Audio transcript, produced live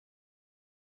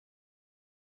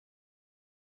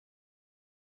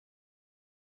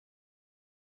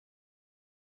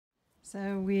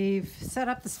So we've set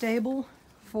up the stable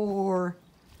for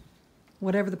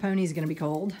whatever the pony is going to be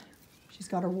called. She's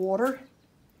got her water,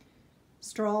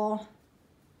 straw.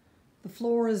 The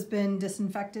floor has been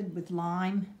disinfected with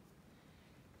lime.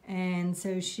 And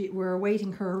so we're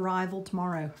awaiting her arrival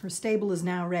tomorrow. Her stable is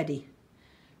now ready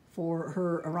for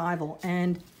her arrival.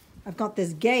 And I've got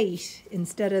this gate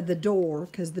instead of the door,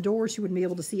 because the door she wouldn't be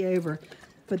able to see over,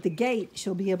 but the gate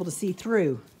she'll be able to see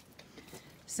through.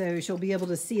 So she'll be able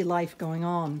to see life going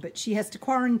on. But she has to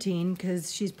quarantine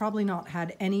because she's probably not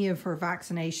had any of her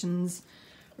vaccinations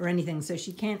or anything. So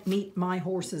she can't meet my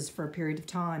horses for a period of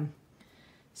time.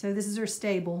 So this is her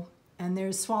stable, and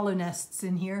there's swallow nests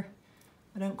in here.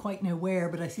 I don't quite know where,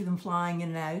 but I see them flying in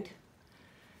and out.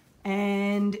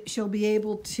 And she'll be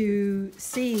able to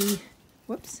see,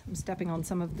 whoops, I'm stepping on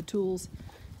some of the tools.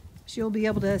 She'll be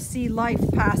able to see life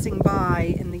passing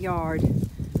by in the yard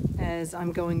as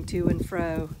I'm going to and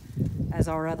fro, as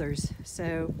are others.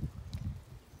 So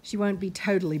she won't be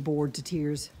totally bored to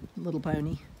tears, little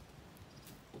pony.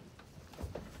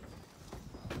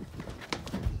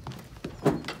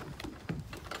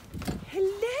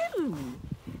 Hello.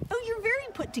 Oh, you're very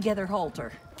put together,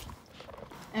 halter.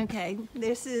 Okay,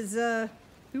 this is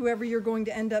whoever you're going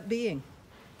to end up being.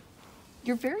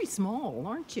 You're very small,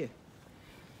 aren't you?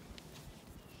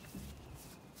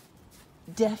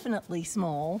 Definitely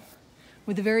small.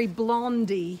 With a very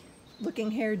blondie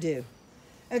looking hairdo.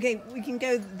 Okay, we can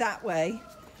go that way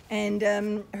and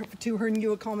to her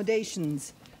new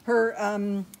accommodations.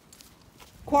 Her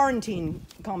quarantine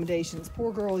accommodations.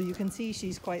 Poor girl, you can see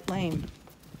she's quite lame,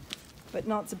 but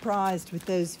not surprised with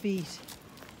those feet.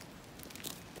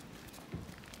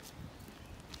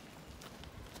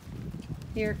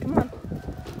 Here, come on.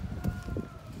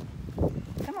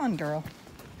 Come on, girl.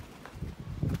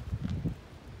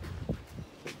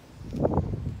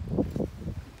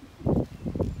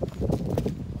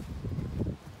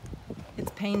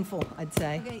 It's painful, I'd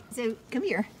say. Okay, so come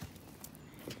here.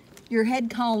 Your head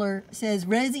collar says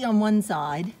Rosie on one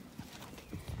side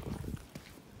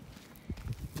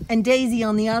and Daisy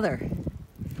on the other.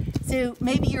 So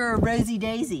maybe you're a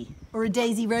RosieDaisy or a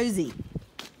DaisyRose.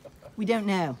 We don't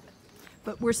know.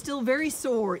 But we're still very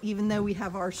sore, even though we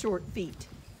have our short feet.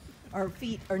 Our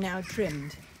feet are now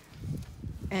trimmed.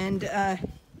 And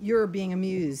you're being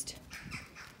amused.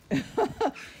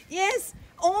 Yes,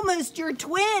 almost your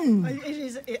twin. It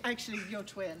is actually your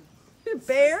twin.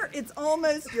 Bear, it's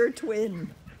almost your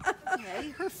twin. Okay,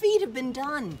 her feet have been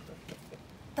done.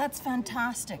 That's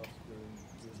fantastic.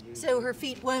 So her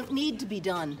feet won't need to be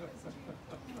done.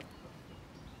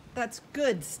 That's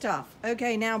good stuff.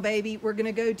 Okay, now, baby, we're going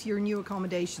to go to your new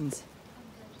accommodations.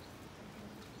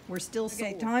 We're still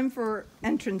okay. Time for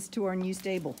entrance to our new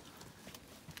stable.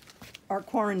 Our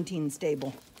quarantine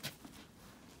stable.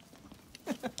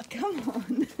 Come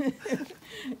on.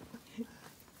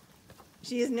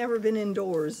 She has never been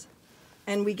indoors.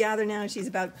 And we gather now she's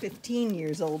about 15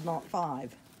 years old, not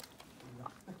 5.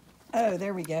 Oh,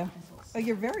 there we go. Oh,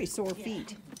 you're very sore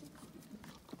feet.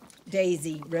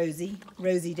 Daisy, Rosie,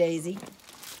 RosieDaisy.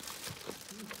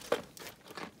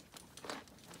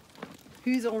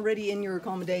 Who's already in your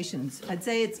accommodations? I'd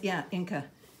say it's, yeah, Inca.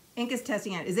 Inca's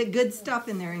testing out. Is it good stuff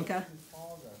in there, Inca?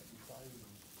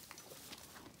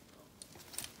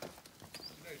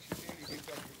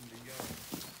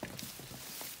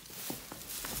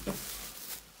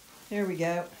 There we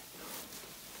go.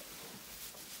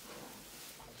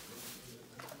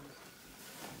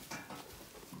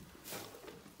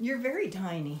 You're very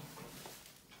tiny.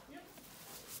 Yep.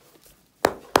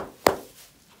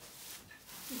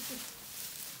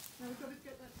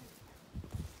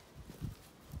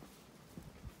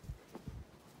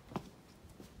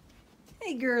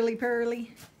 Hey, girly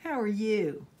Pearly, how are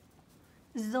you?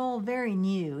 This is all very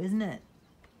new, isn't it?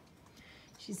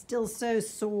 She's still so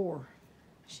sore.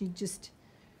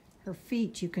 Her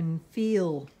feet, you can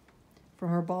feel from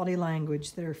her body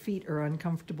language that her feet are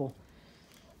uncomfortable.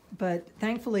 But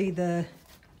thankfully, the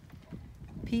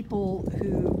people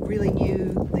who really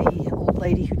knew the old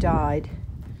lady who died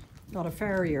got a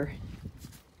farrier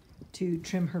to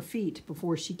trim her feet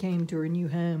before she came to her new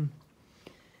home.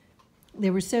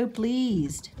 They were so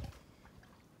pleased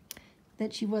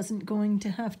that she wasn't going to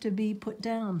have to be put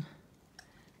down.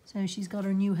 So she's got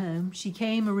her new home. She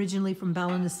came originally from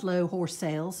Ballinasloe horse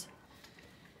sales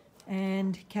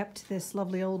and kept this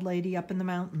lovely old lady up in the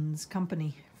mountains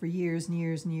company for years and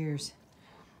years and years.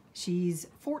 She's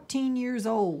 14 years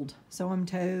old, so I'm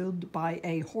told by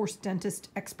a horse dentist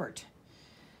expert.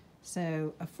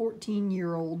 So a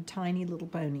 14-year-old tiny little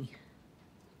pony.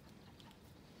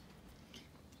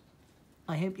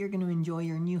 I hope you're going to enjoy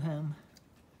your new home.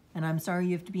 And I'm sorry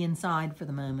you have to be inside for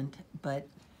the moment, but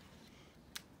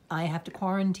I have to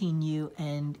quarantine you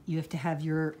and you have to have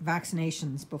your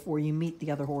vaccinations before you meet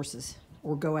the other horses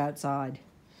or go outside.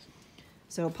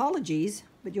 So apologies,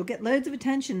 but you'll get loads of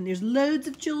attention. There's loads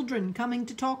of children coming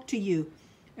to talk to you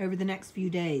over the next few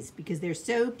days because they're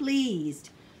so pleased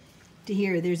to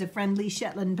hear there's a friendly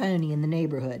Shetland pony in the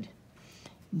neighborhood.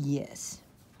 Yes,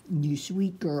 you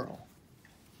sweet girl.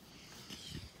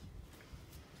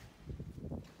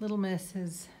 Little Miss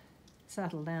has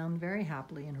settled down very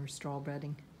happily in her straw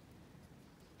bedding.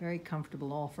 Very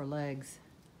comfortable off her legs.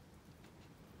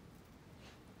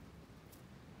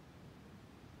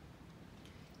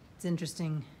 It's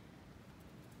interesting.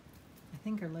 I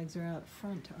think her legs are out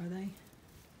front, are they?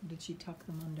 Or did she tuck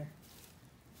them under?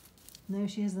 No,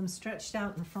 she has them stretched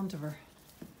out in front of her.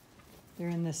 They're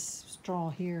in this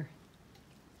straw here.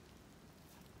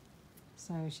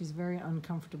 So she's very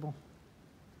uncomfortable.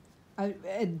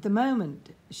 At the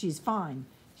moment, she's fine.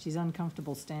 She's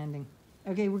uncomfortable standing.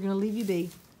 Okay, we're going to leave you be.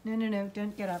 No,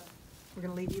 don't get up. We're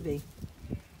going to leave you be.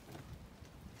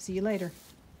 See you later.